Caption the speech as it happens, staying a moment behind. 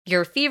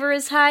Your fever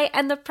is high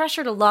and the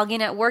pressure to log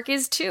in at work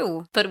is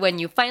too. But when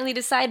you finally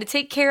decide to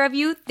take care of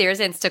you, there's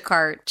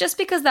Instacart. Just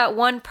because that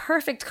one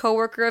perfect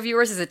coworker of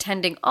yours is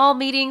attending all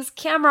meetings,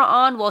 camera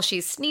on while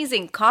she's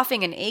sneezing,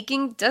 coughing, and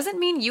aching, doesn't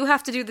mean you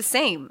have to do the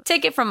same.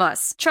 Take it from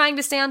us. Trying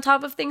to stay on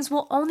top of things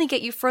will only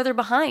get you further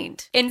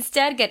behind.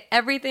 Instead, get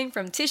everything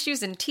from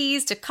tissues and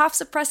teas to cough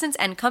suppressants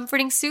and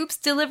comforting soups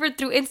delivered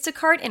through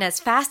Instacart in as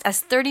fast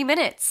as 30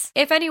 minutes.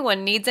 If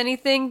anyone needs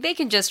anything, they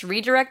can just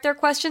redirect their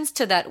questions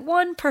to that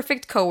one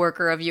perfect coworker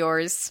of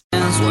yours.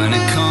 When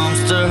it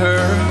comes to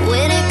her,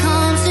 when it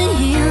comes to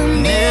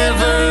him,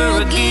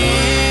 never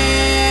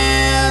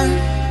again.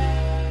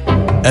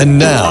 And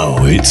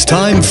now it's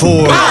time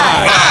for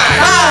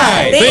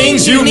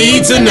Things You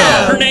Need to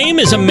Know. Her name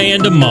is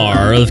Amanda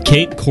Marr of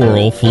Cape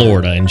Coral,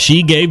 Florida, and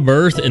she gave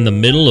birth in the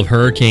middle of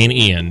Hurricane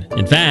Ian.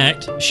 In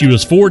fact, she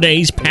was 4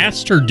 days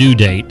past her due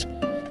date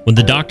when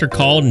the doctor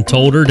called and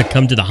told her to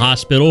come to the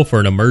hospital for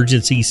an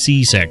emergency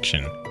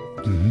C-section.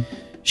 Mm-hmm.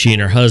 She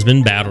and her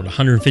husband battled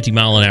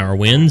 150-mile-an-hour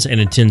winds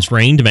and intense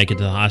rain to make it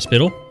to the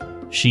hospital.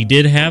 She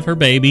did have her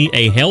baby,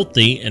 a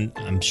healthy, and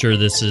I'm sure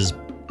this is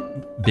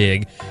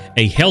big,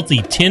 a healthy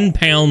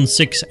 10-pound,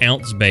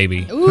 6-ounce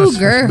baby. Ooh,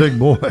 girl. That's a big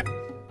boy.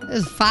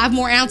 There's 5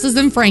 more ounces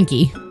than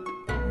Frankie.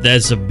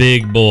 That's a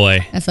big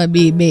boy. That's a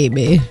big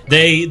baby.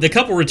 The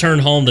couple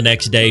returned home the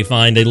next day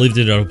fine. They lived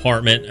in an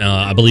apartment,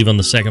 I believe, on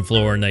the second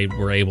floor, and they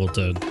were able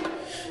to,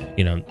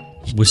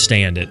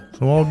 withstand it.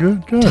 So all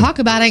good? Good. Talk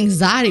about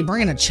anxiety,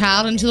 bringing a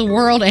child into the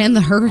world and the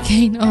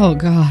hurricane. Oh,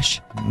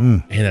 gosh.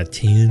 And a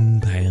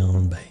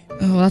 10-pound baby.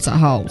 Oh, that's a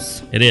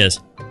house. It is.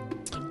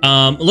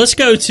 Let's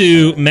go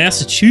to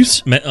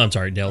Massachusetts. I'm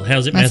sorry, Dale.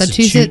 How's it?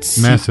 Massachusetts.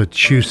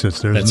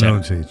 Massachusetts. There's That's no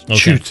it. T.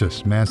 Okay.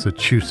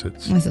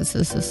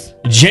 Massachusetts.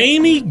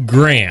 Jamie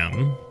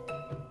Graham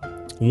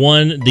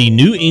won the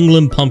New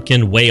England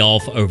Pumpkin Weigh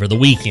Off over the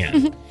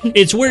weekend.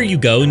 It's where you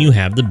go and you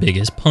have the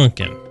biggest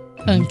pumpkin.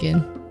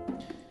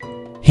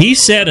 He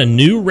set a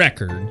new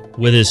record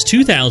with his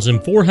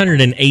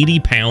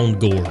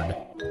 2,480-pound gourd.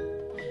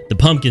 The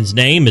pumpkin's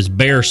name is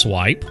Bear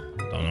Swipe.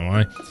 Don't know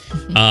why.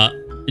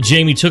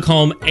 Jamie took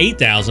home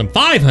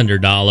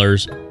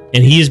 $8,500,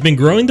 and he has been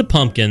growing the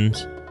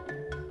pumpkins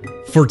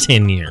for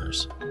 10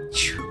 years.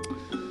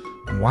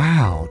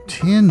 Wow,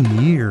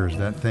 10 years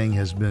that thing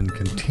has been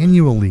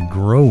continually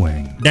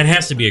growing. That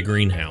has to be a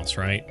greenhouse,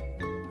 right?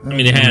 I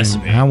mean, it has to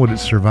be. How would it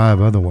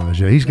survive otherwise?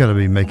 Yeah, he's got to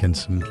be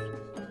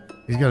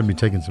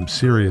taking some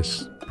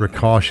serious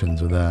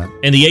precautions with that.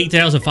 And the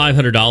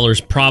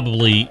 $8,500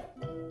 probably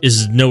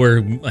is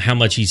nowhere how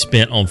much he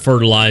spent on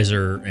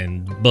fertilizer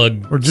and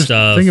bug Or just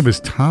stuff. think of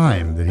his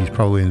time that he's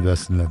probably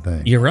invested in that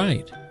thing. You're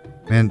right.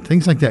 Man,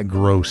 things like that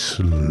grow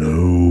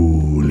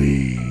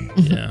slowly.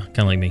 Yeah, kind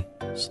of like me.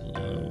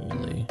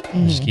 Slowly.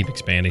 Just keep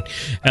expanding.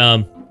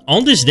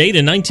 On this date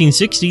in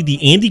 1960,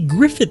 the Andy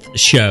Griffith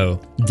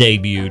Show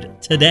debuted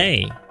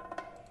today.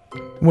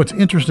 What's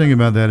interesting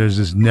about that is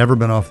it's never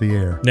been off the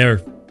air. Never.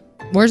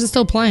 Where's it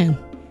still playing?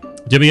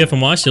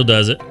 WFMY still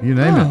does it. You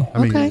name it. I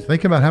mean, okay.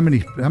 think about how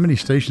many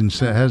stations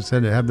have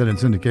said to have that in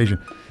syndication.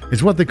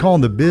 It's what they call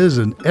in the biz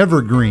an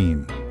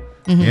evergreen.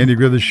 Andy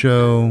Griffith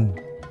Show,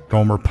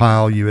 Gomer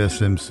Pyle,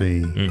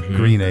 USMC,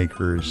 Green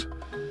Acres,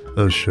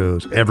 those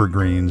shows,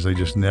 evergreens. They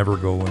just never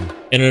go away.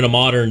 And in a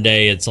modern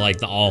day, it's like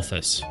The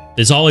Office.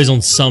 It's always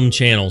on some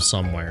channel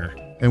somewhere.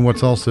 And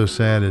what's also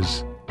sad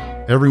is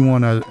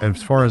everyone,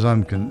 as far as I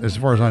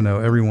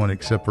know, everyone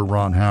except for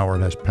Ron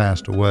Howard has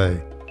passed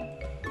away,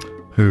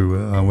 who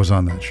was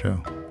on that show.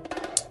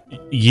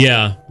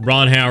 Yeah,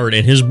 Ron Howard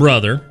and his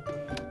brother.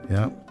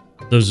 Yeah.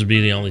 Those would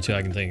be the only two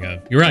I can think of.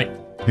 You're right.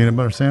 Peanut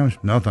butter sandwich?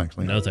 No thanks,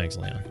 Leon. No thanks,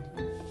 Leon.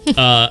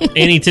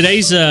 Annie,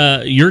 today's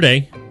your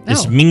day.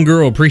 It's Oh. Mean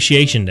Girl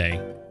Appreciation Day.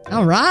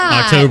 All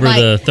right. October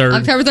the 3rd.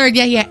 October 3rd.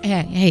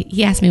 Yeah. Hey,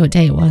 he asked me what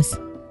day it was.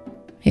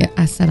 Yeah,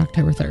 I said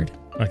October 3rd.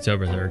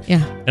 October 3rd.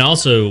 Yeah. And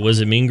also, was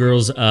it Mean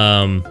Girls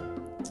No.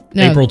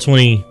 April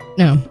 20?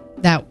 No,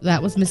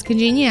 that was Miss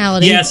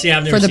Congeniality. Yes, yeah,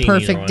 I've never for the seen either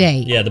perfect one.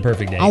 day. Yeah, the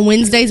perfect day. On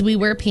Wednesdays we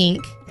wear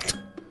pink,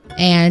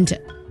 and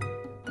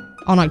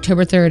on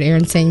October 3rd,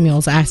 Aaron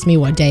Samuels asked me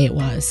what day it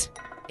was.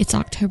 It's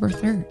October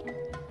 3rd.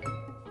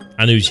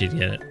 I knew she'd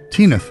get it.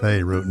 Tina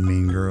Fey wrote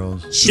Mean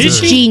Girls. She's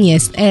Did a she?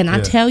 genius, and I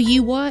Yeah. tell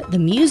you what, the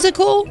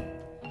musical,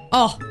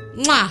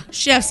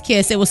 chef's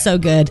kiss. It was so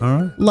good. All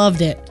right.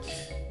 Loved it.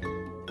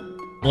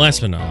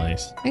 Last but not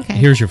least, Okay.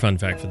 here's your fun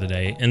fact for the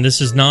day. And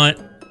this is not,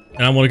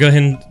 and I want to go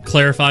ahead and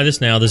clarify this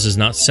now, this is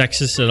not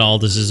sexist at all.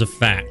 This is a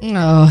fact.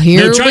 Oh,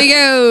 here No, we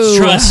go.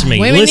 trust me.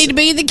 Women Listen- need to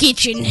be in the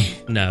kitchen.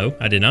 No,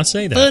 I did not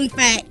say that. Fun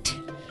fact.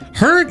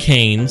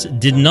 Hurricanes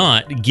did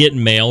not get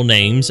male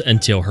names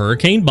until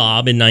Hurricane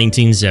Bob in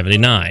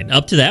 1979.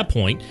 Up to that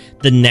point,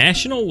 the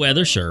National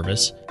Weather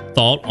Service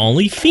thought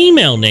only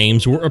female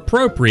names were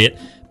appropriate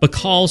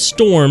because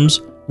storms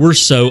were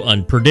so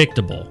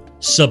unpredictable,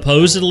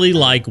 supposedly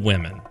like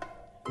women.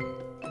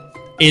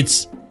 It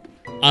is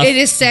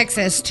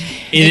sexist.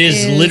 It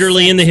is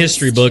literally in the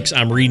history books.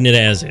 I'm reading it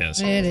as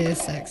is. It is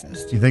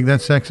sexist. You think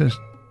that's sexist?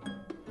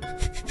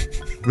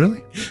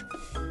 Really?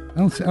 I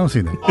don't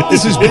see that.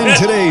 This has been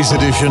today's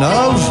edition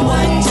of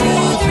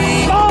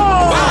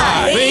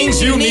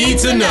Things you need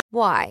to know.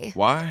 Why?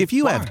 Why? If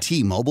you have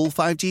T-Mobile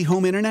 5G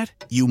home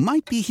internet, you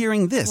might be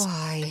hearing this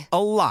Why?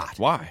 a lot.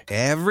 Why?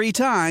 Every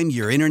time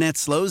your internet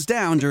slows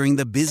down during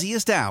the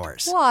busiest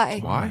hours. Why?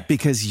 Why?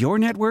 Because your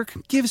network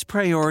gives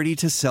priority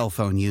to cell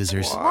phone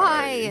users.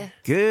 Why?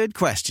 Good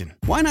question.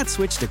 Why not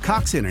switch to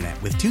Cox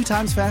Internet with 2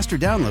 times faster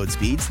download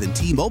speeds than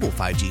T-Mobile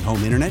 5G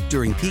home internet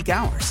during peak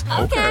hours?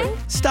 Okay.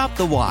 Stop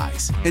the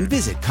whys and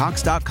visit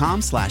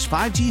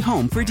cox.com/5G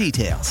home for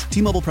details.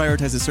 T-Mobile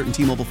prioritizes certain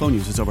T-Mobile phone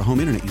users over home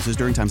internet users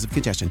during times of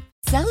congestion.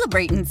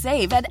 Celebrate and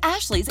save at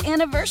Ashley's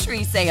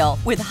Anniversary Sale.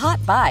 With Hot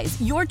Buys,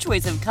 your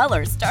choice of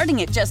colors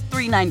starting at just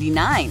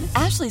 $3.99.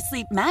 Ashley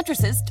Sleep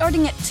mattresses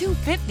starting at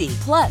 $2.50.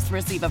 Plus,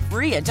 receive a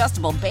free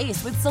adjustable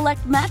base with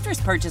select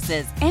mattress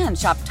purchases. And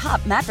shop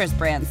top mattress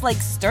brands like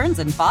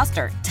Stearns &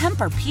 Foster,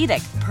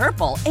 Tempur-Pedic,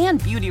 Purple, and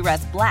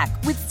Beautyrest Black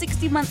with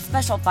 60-month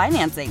special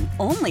financing.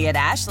 Only at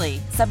Ashley.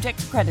 Subject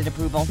to credit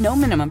approval. No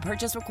minimum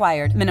purchase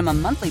required.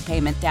 Minimum monthly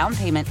payment, down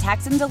payment,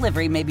 tax, and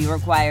delivery may be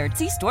required.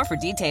 See store for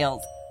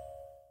details.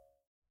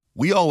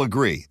 We all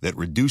agree that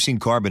reducing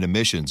carbon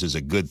emissions is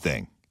a good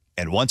thing.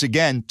 And once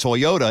again,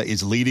 Toyota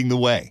is leading the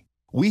way.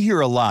 We hear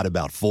a lot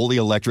about fully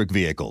electric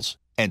vehicles,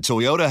 and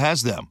Toyota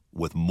has them,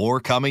 with more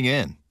coming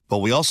in. But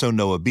we also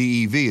know a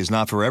BEV is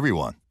not for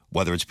everyone,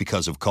 whether it's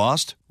because of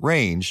cost,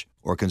 range,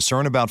 or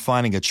concern about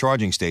finding a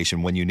charging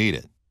station when you need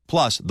it.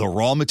 Plus, the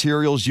raw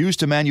materials used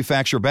to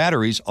manufacture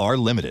batteries are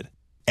limited.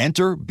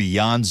 Enter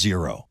Beyond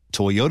Zero,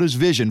 Toyota's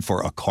vision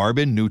for a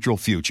carbon-neutral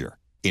future.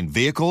 In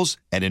vehicles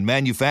and in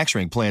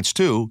manufacturing plants,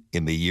 too,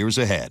 in the years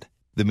ahead.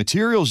 The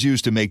materials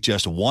used to make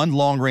just one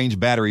long-range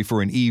battery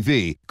for an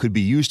EV could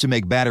be used to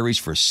make batteries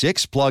for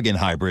 6 plug-in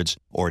hybrids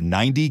or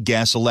 90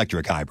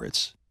 gas-electric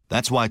hybrids.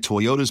 That's why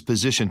Toyota's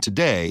position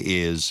today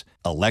is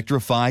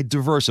electrified,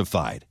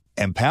 diversified,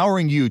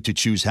 empowering you to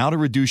choose how to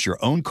reduce your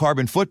own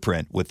carbon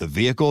footprint with the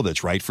vehicle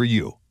that's right for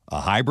you,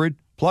 a hybrid,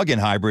 plug-in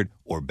hybrid,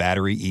 or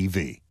battery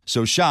EV.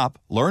 So shop,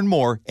 learn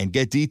more, and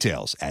get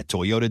details at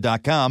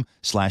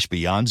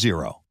toyota.com/beyond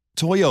zero.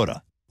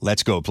 Toyota,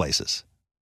 let's go places.